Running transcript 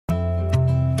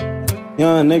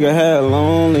Young nigga had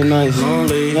lonely nights. Young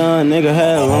nigga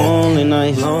had lonely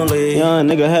nights. Young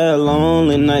nigga had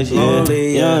lonely nights. Yeah.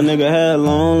 Young nigga had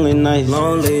lonely nights.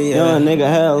 Young nigga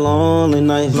had lonely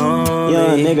nights.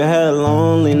 Young nigga had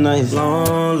lonely nights.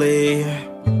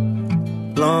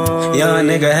 Young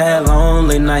nigga had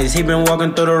lonely nights. He been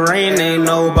walking through the rain, ain't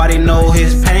nobody know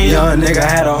his pain. Young nigga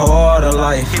had a harder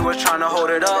life. He was tryna hold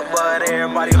it up, but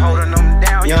everybody holding him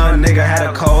down. Young nigga had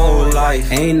a cold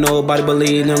life. Ain't nobody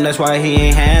believe him, that's why he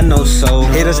ain't had no soul.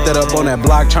 He done stood up on that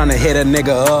block tryna hit a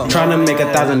nigga up, tryna make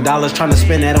 $1,000, tryna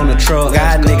spend that on the truck.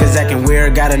 Got niggas acting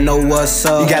weird, gotta know what's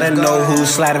up. You gotta know who's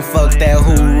sliding, fuck that,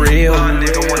 who real.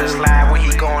 Nigga wanna slide when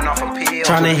he going off a pill.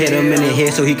 Tryna hit him in the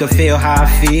head so he can feel how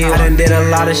I feel. I done did a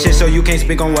lot of shit so you can't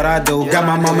speak on what I do. Got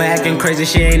my mama acting crazy,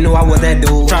 she ain't knew I was that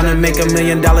dude. Tryna make $1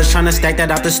 million, tryna stack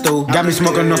that out the stool. Got me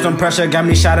smoking on some pressure, got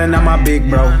me shouting out my big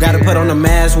bro. Gotta put on the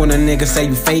mask when a nigga say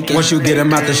you faking. Once you get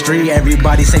him out the street,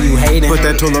 everybody say you hating. Put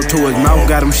that tool up to his mouth,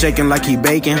 got him shaking like he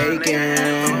baking.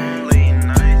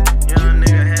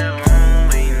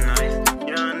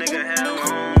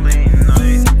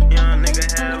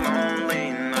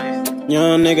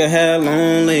 Young nigga had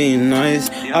lonely nights.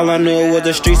 All I knew was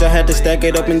the streets, I had to stack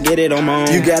it up and get it on my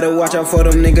own. You gotta watch out for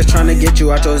them niggas tryna get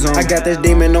you out your zone. I got this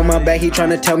demon on my back, he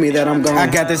tryna tell me that I'm gone. I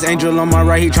got this angel on my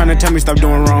right, he tryna tell me stop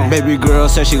doing wrong. Baby girl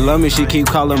said she love me, she keep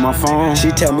calling my phone.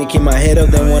 She tell me keep my head up,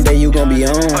 then one day you gon' be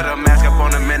on. Put a mask up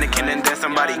on a mannequin and then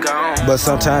somebody gone. But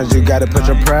sometimes you gotta put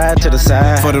your pride to the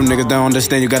side. For them niggas don't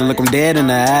understand, you gotta look them dead in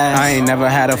the eyes. I ain't never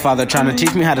had a father tryna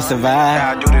teach me how to survive.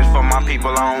 I do this for my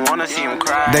people, I don't wanna see them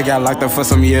cry. They got locked up for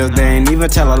some years, they ain't even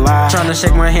tell a lie. Tryna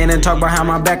shake my hand and talk behind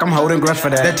my back, I'm holding grudge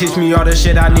for that. That teach me all the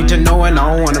shit I need to know and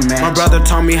I don't wanna match. My brother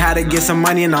taught me how to get some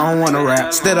money and I don't wanna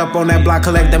rap. Stood up on that block,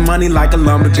 collecting money like a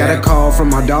lumberjack. Got a call from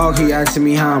my dog, he asking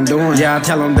me how I'm doing. Yeah, I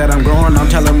tell him that I'm growing, I'm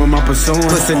telling him I'm pursuing.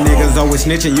 Pussy niggas always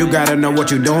snitching, you gotta know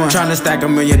what you doing. Tryna stack $1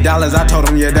 million, I told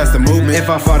him yeah, that's the movement. If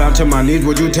I fall down to my knees,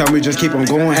 would you tell me just keep on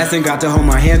going? Asking God to hold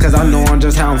my hand, cause I know I'm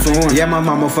just how I'm flowing. Yeah, my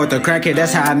mama fucked a crackhead,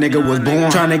 that's how a nigga was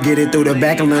born. Tryna get it through the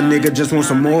back and little nigga just want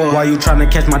some more. While you tryna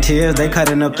catch my tears, they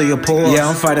cutting up through your pores. Yeah,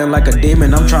 I'm fighting like a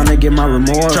demon, I'm tryna get my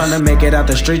remorse. Tryna make it out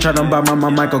the street, tryna buy my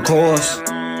Michael Kors.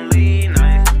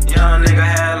 Young nigga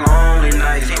had lonely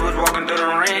nights. He was walking through the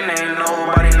rain, ain't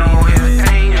nobody know his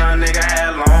pain. Young nigga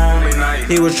had lonely nights.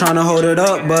 He was tryna hold it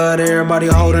up, but everybody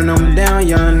holding him down.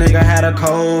 Young nigga had a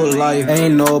cold life.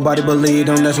 Ain't nobody believed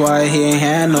him, that's why he ain't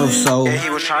had no soul. Yeah, he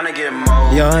was tryna get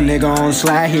more. Young nigga on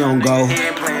slide, he don't go. He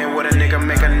ain't playing with a nigga,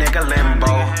 make a nigga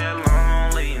limbo.